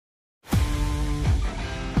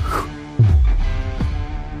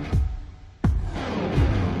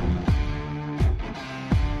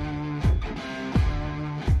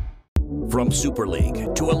From Super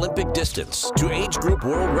League to Olympic distance to age group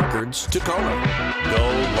world records to Kona. Go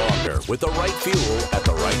longer with the right fuel at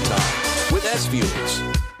the right time with SFuels.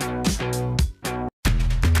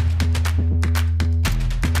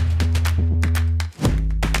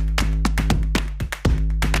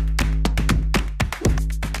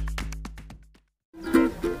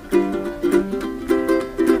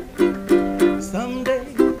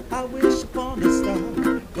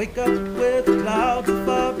 Wake up where the clouds are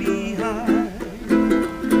far behind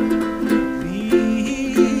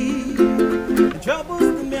me. The troubles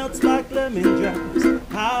that melts like lemon drops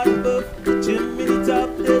high above the chimney top,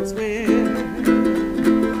 that's where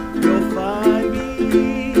you'll find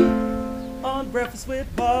me on Breakfast with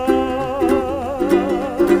Bob.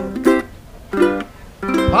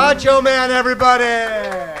 Poncho Man, everybody!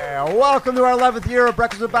 Welcome to our 11th year of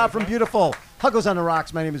Breakfast with Bob from beautiful Huggles on the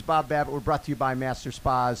Rocks. My name is Bob Babbitt. We're brought to you by Master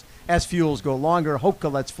Spas. SFuels, Go Longer. HOKA,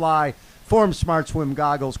 Let's Fly. Forum Smart Swim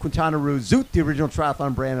Goggles. Quintanaroo. Zoot, the original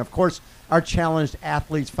triathlon brand. And, of course, our Challenged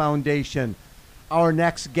Athletes Foundation. Our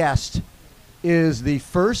next guest is the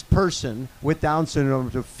first person with Down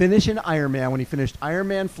syndrome to finish an Ironman when he finished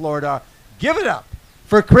Ironman Florida. Give it up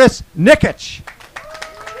for Nik Nikic.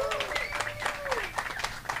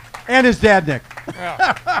 And his dad, Nick.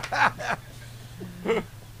 Yeah.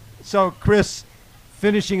 So, Chris,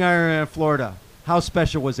 finishing Ironman Florida, how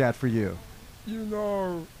special was that for you?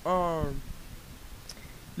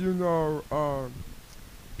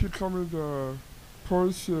 Becoming the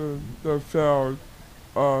person that felt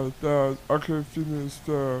that I could finish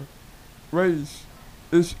the race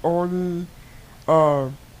is only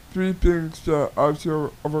three things that I had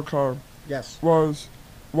to overcome. Yes. Was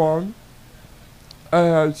one, I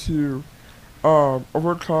had to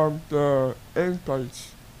overcome the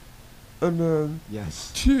anxieties. And then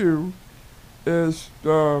yes. 2 is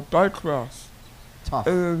the bike race. Tough.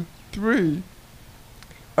 And then 3,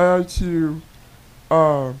 I had to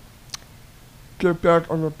get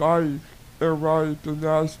back on the bike and ride the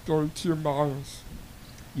last 32 miles.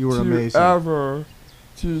 You were amazing.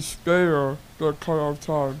 To spare the cutoff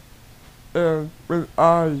time. And when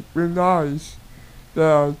I realized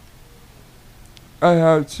that I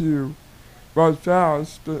had to ride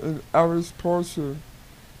fast, but an average person,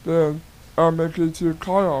 then I'll make it to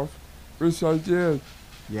cutoff, which I did.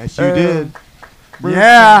 Yes, you did.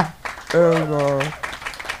 Yeah. And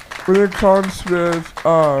when it comes with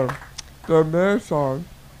the marathon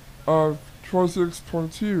of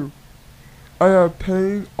 26.2, I have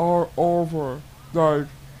pain all over, like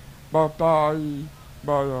my body,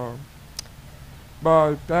 my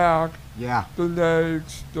back, yeah, the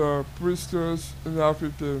legs, the blisters, and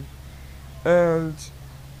everything. And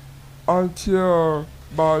until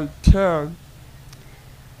by 10,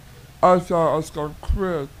 I thought I was going to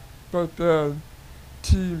quit, but then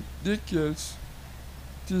Team Nikic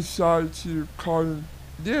decided to call him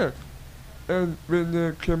Nick. And when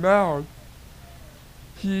Nick came out,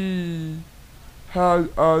 he had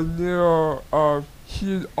a near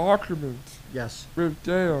heated argument yes. with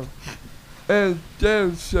Dan. And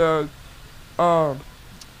Dan said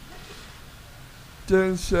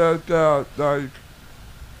that, like,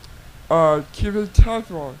 keep it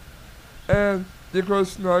tether. And Nick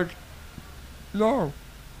was like, no,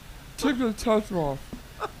 take the tether off.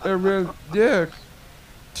 And when Nick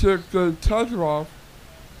took the tether off,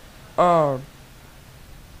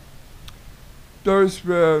 there's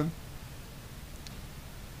when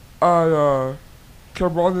I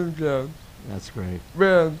kept running again. That's great.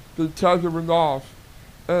 When the tether went off,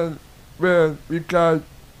 and when we got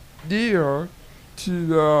near to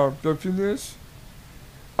the finish,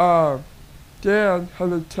 Dan had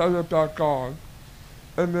the tether back on,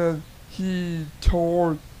 and then he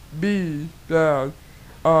told me that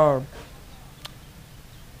go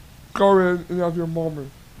in and have your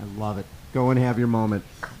moment. I love it. Go and have your moment.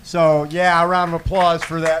 So, yeah, a round of applause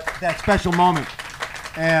for that special moment.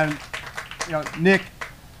 And, you know, Nick,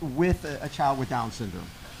 with a child with Down syndrome,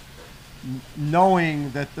 knowing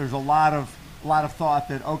that there's a lot of thought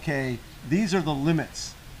that, okay, these are the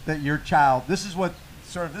limits that your child, this is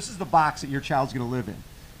the box that your child's going to live in.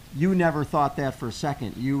 You never thought that for a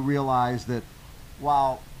second. You realized that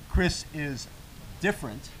while Chris is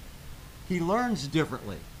different, he learns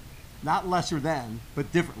differently. Not lesser than,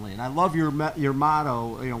 but differently. And I love your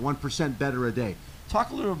motto, 1% better a day. Talk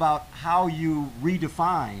a little about how you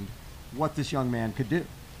redefined what this young man could do.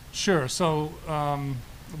 Sure. So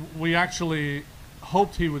we actually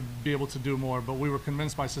hoped he would be able to do more, but we were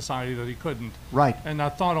convinced by society that he couldn't. Right. And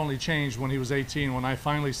that thought only changed when he was 18, when I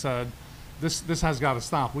finally said, this has got to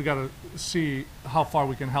stop. We got to see how far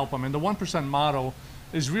we can help him. And the 1% motto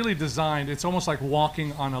is really designed, it's almost like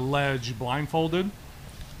walking on a ledge blindfolded.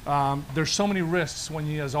 There's so many risks when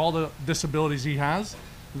he has all the disabilities he has,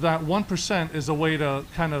 that 1% is a way to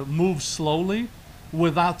kind of move slowly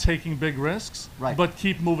without taking big risks, but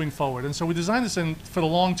keep moving forward. And so we designed this for the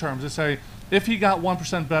long term to say, if he got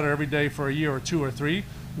 1% better every day for a year or 2 or 3,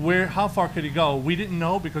 how far could he go? We didn't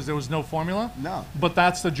know because there was no formula. No. But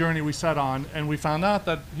that's the journey we set on, and we found out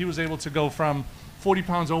that he was able to go from 40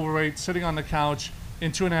 pounds overweight, sitting on the couch,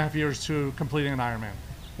 in 2.5 years to completing an Ironman.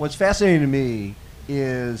 What's fascinating to me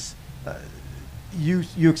is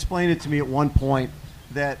you explained it to me at one point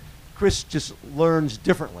that Chris just learns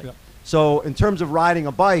differently. Yep. So in terms of riding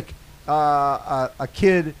a bike, a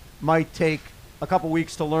kid might take a couple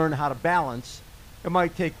weeks to learn how to balance. It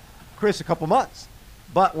might take Chris a couple months.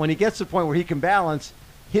 But when he gets to the point where he can balance,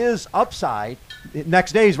 his upside,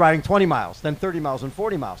 next day he's riding 20 miles, then 30 miles and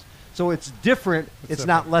 40 miles. So it's different. It's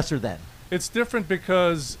not lesser than. It's different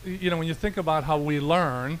because, when you think about how we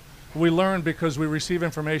learn because we receive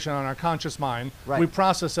information on our conscious mind. Right. We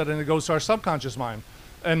process it and it goes to our subconscious mind.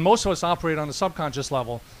 And most of us operate on the subconscious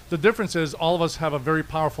level. The difference is all of us have a very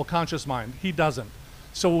powerful conscious mind. He doesn't.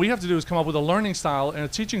 So what we have to do is come up with a learning style and a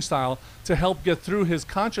teaching style to help get through his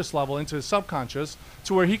conscious level into his subconscious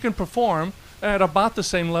to where he can perform at about the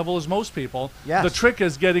same level as most people. Yes. The trick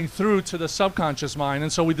is getting through to the subconscious mind.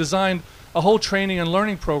 And so we designed a whole training and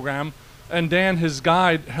learning program, and Dan, his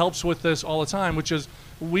guide, helps with this all the time, which is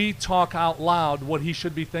we talk out loud what he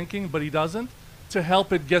should be thinking, but he doesn't, to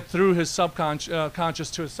help it get through his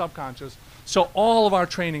conscious to his subconscious. So all of our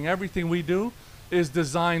training, everything we do, is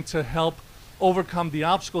designed to help overcome the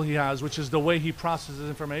obstacle he has, which is the way he processes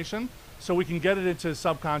information, so we can get it into his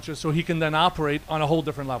subconscious so he can then operate on a whole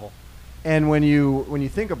different level. And when you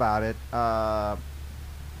think about it, the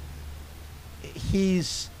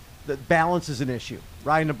balance is an issue.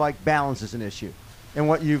 Riding a bike, balance is an issue. And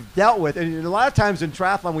what you've dealt with, and a lot of times in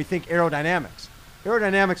triathlon we think aerodynamics.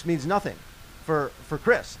 Aerodynamics means nothing for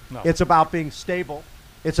Chris. No. It's about being stable.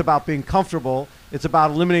 It's about being comfortable. It's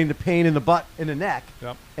about eliminating the pain in the butt and the neck.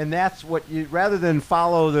 Yep. And that's what you, rather than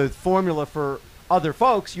follow the formula for other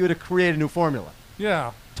folks, you had to create a new formula.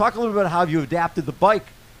 Yeah. Talk a little bit about how you adapted the bike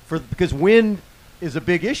because wind is a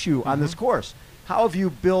big issue on this course. How have you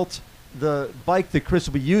built the bike that Chris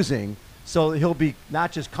will be using so he'll be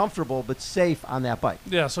not just comfortable but safe on that bike?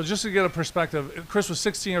 Yeah, so just to get a perspective, Chris was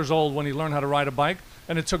 16 years old when he learned how to ride a bike,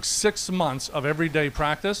 and it took 6 months of everyday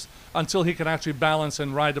practice until he could actually balance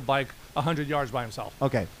and ride the bike 100 yards by himself.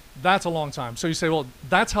 Okay. That's a long time. So you say, well,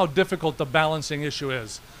 that's how difficult the balancing issue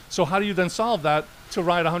is. So how do you then solve that to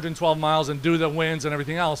ride 112 miles and do the winds and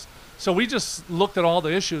everything else? So we just looked at all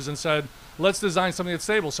the issues and said, let's design something that's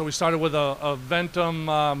stable. So we started with a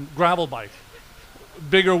Ventum gravel bike,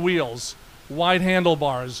 bigger wheels, wide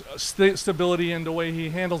handlebars, stability in the way he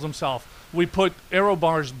handles himself. We put aero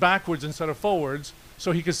bars backwards instead of forwards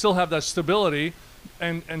so he could still have that stability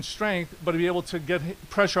and strength, but be able to get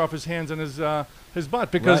pressure off his hands and his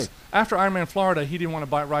butt. Because after Ironman Florida, he didn't want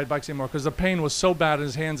to ride bikes anymore because the pain was so bad in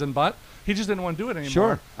his hands and butt. He just didn't want to do it anymore.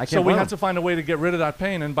 Sure, I can't So we blame had him. to find a way to get rid of that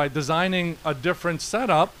pain, and by designing a different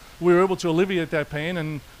setup, we were able to alleviate that pain,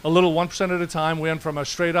 and a little 1% at a time. We went from a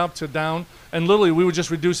straight up to down, and literally we would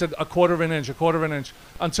just reduce it a quarter of an inch,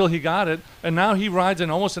 until he got it. And now he rides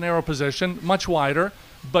in almost an aero position, much wider,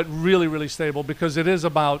 but really, really stable, because it is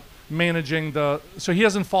about managing so he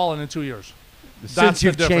hasn't fallen in 2 years. Since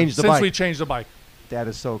you've changed the bike. Since we changed the bike. That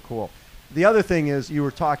is so cool. The other thing is you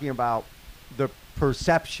were talking about the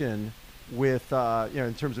perception with,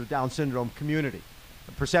 in terms of Down syndrome community.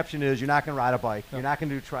 The perception is you're not going to ride a bike. Yep. You're not going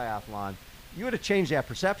to do triathlon. You had to change that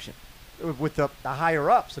perception with the higher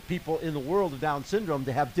ups, the people in the world of Down syndrome,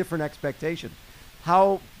 to have different expectations.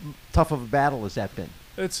 How tough of a battle has that been?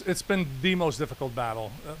 It's been the most difficult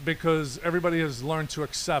battle because everybody has learned to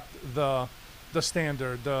accept the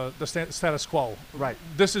standard, the status quo. Right.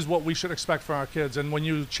 This is what we should expect for our kids. And when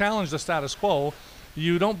you challenge the status quo,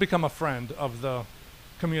 you don't become a friend of the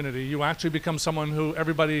community. You actually become someone who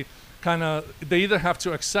everybody they either have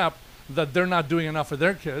to accept that they're not doing enough for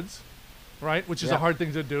their kids, right? Which is a hard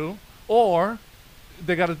thing to do, or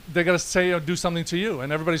they gotta say or do something to you.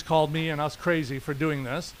 And everybody's called me and us crazy for doing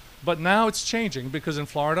this. But now it's changing because in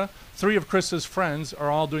Florida, 3 of Chris's friends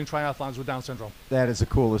are all doing triathlons with Down syndrome. That is the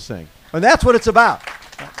coolest thing. And that's what it's about.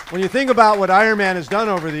 When you think about what Ironman has done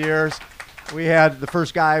over the years, we had the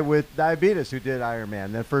first guy with diabetes who did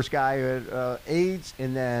Ironman, the first guy who had AIDS,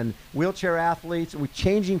 and then wheelchair athletes. And we're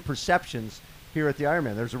changing perceptions here at the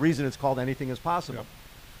Ironman. There's a reason it's called Anything is Possible. Yep.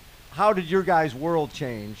 How did your guys' world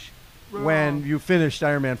change when you finished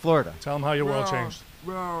Ironman Florida? Tell them how your world changed.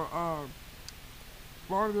 Well,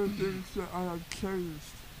 one of the things that I had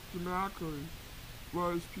changed dramatically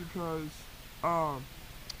was because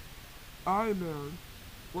Ironman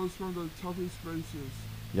was one of the toughest races.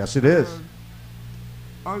 Yes, it is. And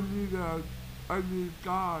I knew that I needed a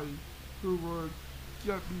guy who would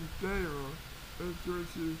get me there and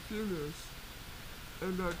towards the finish.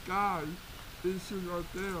 And that guy is right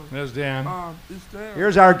there. There's Dan. Is there.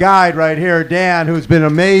 Here's our guide right here, Dan, who's been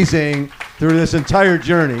amazing through this entire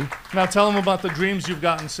journey. Now tell him about the dreams you've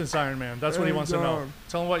gotten since Ironman. That's what he wants to know.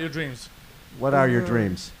 Tell him about your dreams. What are your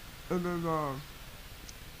dreams? And then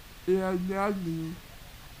it had nagged me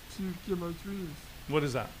to get my dreams. What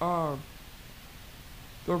is that?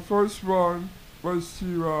 The first one was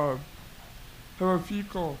to have a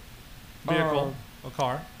vehicle. Vehicle, a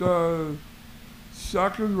car. The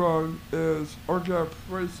second one is get a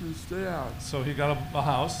place to stay at. So he got a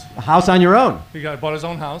house. A house on your own. He bought his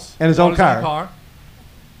own house. And his own car.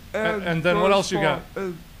 And then what else you got?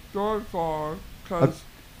 And going far, because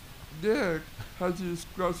Nick had to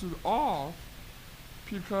scratch it off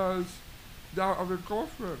because now I'm a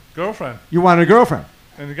girlfriend. Girlfriend. You wanted a girlfriend.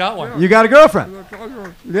 And you got one. Yeah. You got a girlfriend. And I got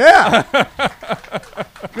one. Yeah.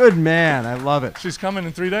 Good man. I love it. She's coming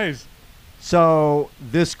in 3 days. So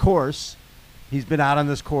this course, he's been out on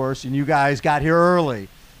this course, and you guys got here early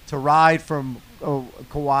to ride from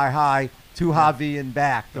Kauai High to Hawaii and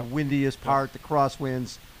back, the windiest part, the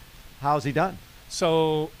crosswinds. How's he done?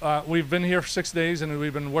 So we've been here for 6 days, and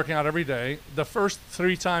we've been working out every day. The first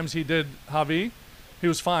 3 times he did Hawaii, he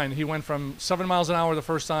was fine. He went from 7 miles an hour the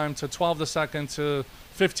first time to 12 the second to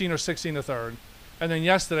 15 or 16 the third. And then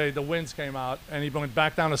yesterday, the winds came out, and he went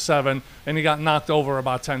back down to 7, and he got knocked over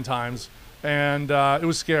about 10 times. And it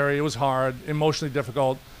was scary. It was hard, emotionally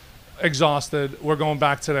difficult, exhausted. We're going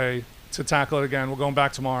back today to tackle it again. We're going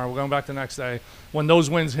back tomorrow. We're going back the next day. When those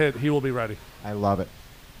winds hit, he will be ready. I love it.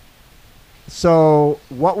 So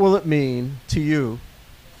what will it mean to you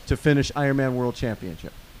to finish Ironman World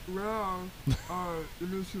Championship? Well, it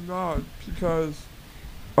means a lot because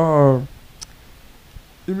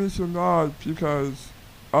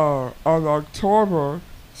on October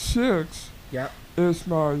 6th is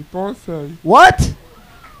my birthday. What?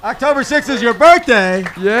 October 6th is your birthday?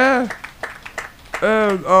 Yeah.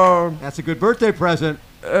 And that's a good birthday present.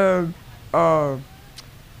 And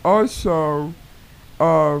also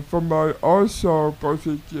for my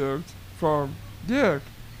birthday gift from Nick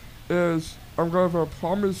is I'm gonna have a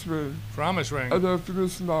promise ring. Promise ring? At the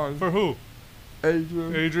finish line. For who?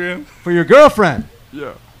 Adrian. Adrian? For your girlfriend?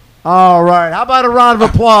 Yeah. All right. How about a round of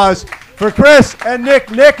applause for Chris and Nik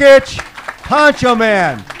Nikic? Poncho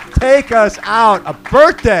Man, take us out. A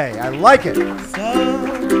birthday. I like it.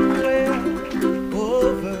 Somewhere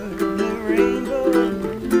over the rainbow,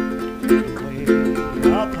 way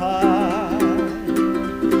up high,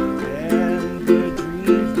 and the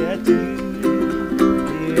dreams that you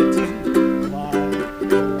get to fly,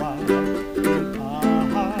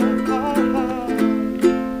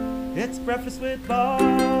 it's breakfast with Bob.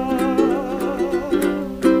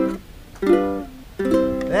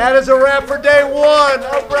 That is a wrap for day 1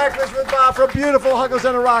 of Breakfast with Bob from beautiful Huggles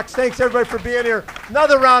on the Rocks. Thanks, everybody, for being here.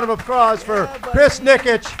 Another round of applause for Chris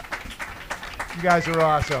Nikic. You guys are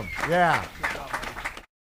awesome. Yeah.